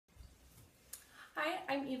Hi,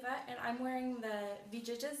 I'm Eva, and I'm wearing the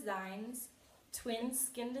Vija Designs Twin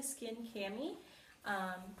Skin to Skin Cami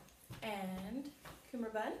and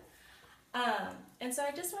Cummerbund. And so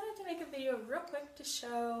I just wanted to make a video real quick to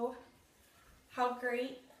show how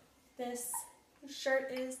great this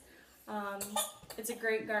shirt is. It's a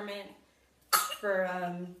great garment for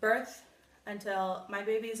birth until my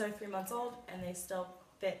babies are 3 months old, and they still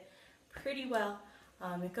fit pretty well.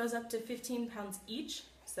 It goes up to 15 pounds each.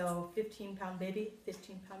 So 15-pound baby,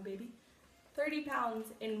 15-pound baby, 30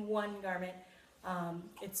 pounds in one garment.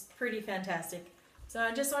 It's pretty fantastic. So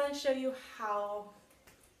I just want to show you how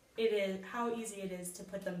easy it is to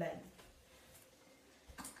put them in.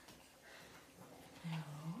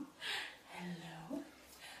 Hello.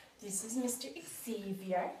 This is Mr.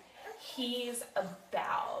 Xavier. He's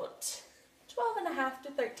about 12.5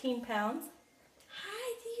 to 13 pounds.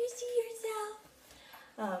 Hi, do you see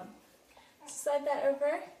yourself? Slide that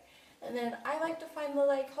over, and then I like to find the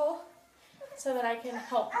leg hole so that I can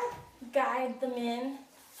help guide them in.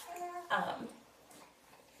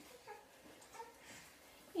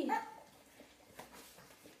 Yeah.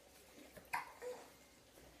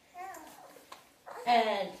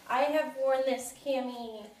 And I have worn this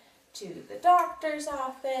cami to the doctor's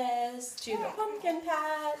office, to the pumpkin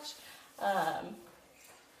patch,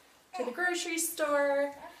 to the grocery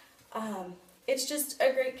store. It's just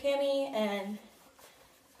a great cami, and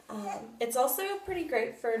it's also pretty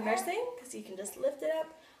great for nursing because you can just lift it up.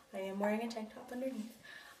 I am wearing a tank top underneath.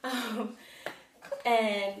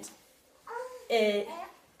 And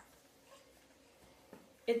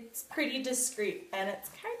it's pretty discreet, and it's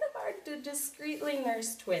kind of hard to discreetly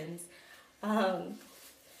nurse twins.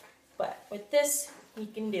 But with this, you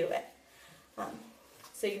can do it.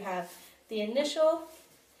 So you have the initial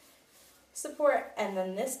support and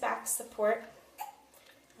then this back support.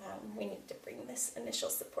 We need to bring this initial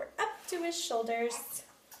support up to his shoulders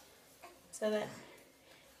so that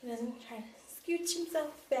he doesn't try to scooch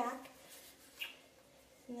himself back.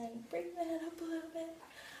 And then bring that up a little bit.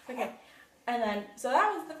 Okay, and then, so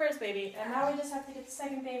that was the first baby, and now we just have to get the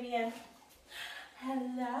second baby in.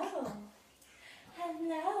 Hello.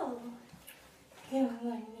 Hello. Good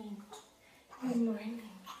morning. Good morning.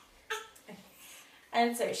 Okay.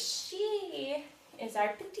 And so she is our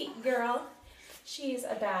petite girl. She's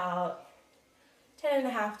about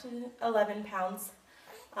 10.5 to 11 pounds.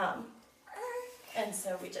 And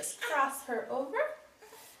so we just cross her over.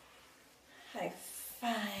 I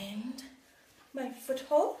find my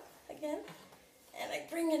foothold again, and I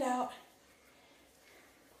bring it out.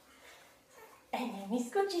 And then we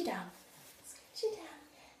scooch it down. Scooch it down.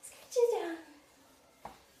 Scooch it down.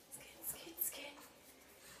 Scoot, scoot, scoot.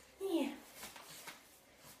 Yeah.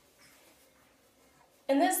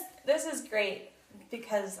 And this is great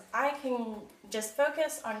because I can just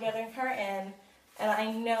focus on getting her in, and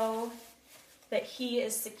I know that he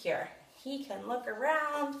is secure. He can look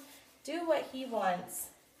around, do what he wants,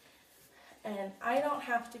 and I don't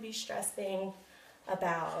have to be stressing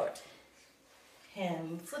about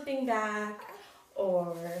him flipping back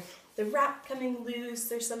or the wrap coming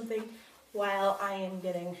loose or something while I am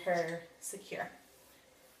getting her secure.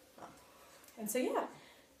 And so yeah,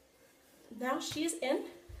 now she's in.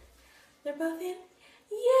 They're both in.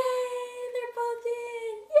 Yay! They're both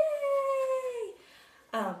in.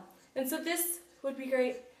 Yay! And so this would be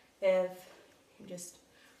great if you just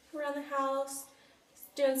around the house,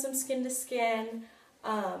 doing some skin to skin,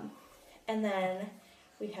 and then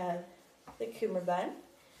we have the cummerbund,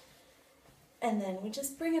 and then we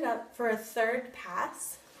just bring it up for a third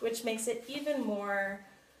pass, which makes it even more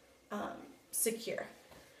secure.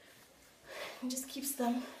 It just keeps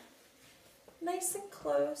them nice and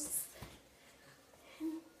close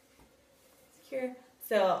and secure.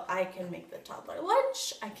 So I can make the toddler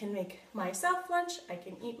lunch, I can make myself lunch, I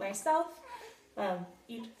can eat myself,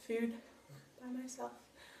 eat food by myself.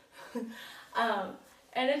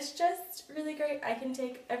 And it's just really great. I can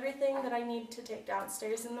take everything that I need to take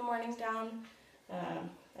downstairs in the morning down.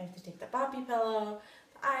 I have to take the boppy pillow,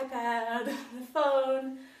 the iPad, the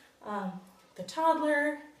phone, the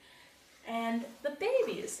toddler, and the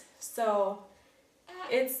babies. So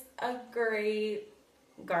it's a great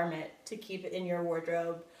garment to keep in your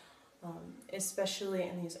wardrobe, especially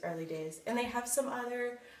in these early days. And they have some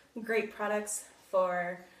other great products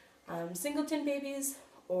for singleton babies,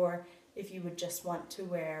 or if you would just want to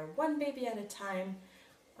wear one baby at a time.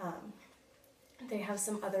 They have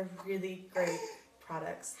some other really great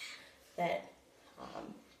products that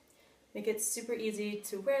make it super easy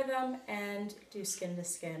to wear them and do skin to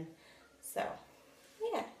skin. So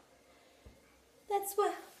yeah, that's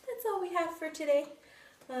all we have for today.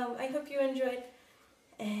 I hope you enjoyed,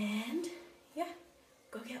 and yeah.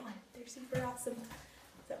 get one. They're super awesome.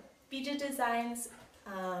 So, Vija Designs,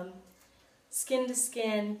 Skin to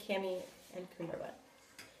Skin, Cami and Cummerbund.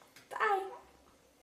 Bye!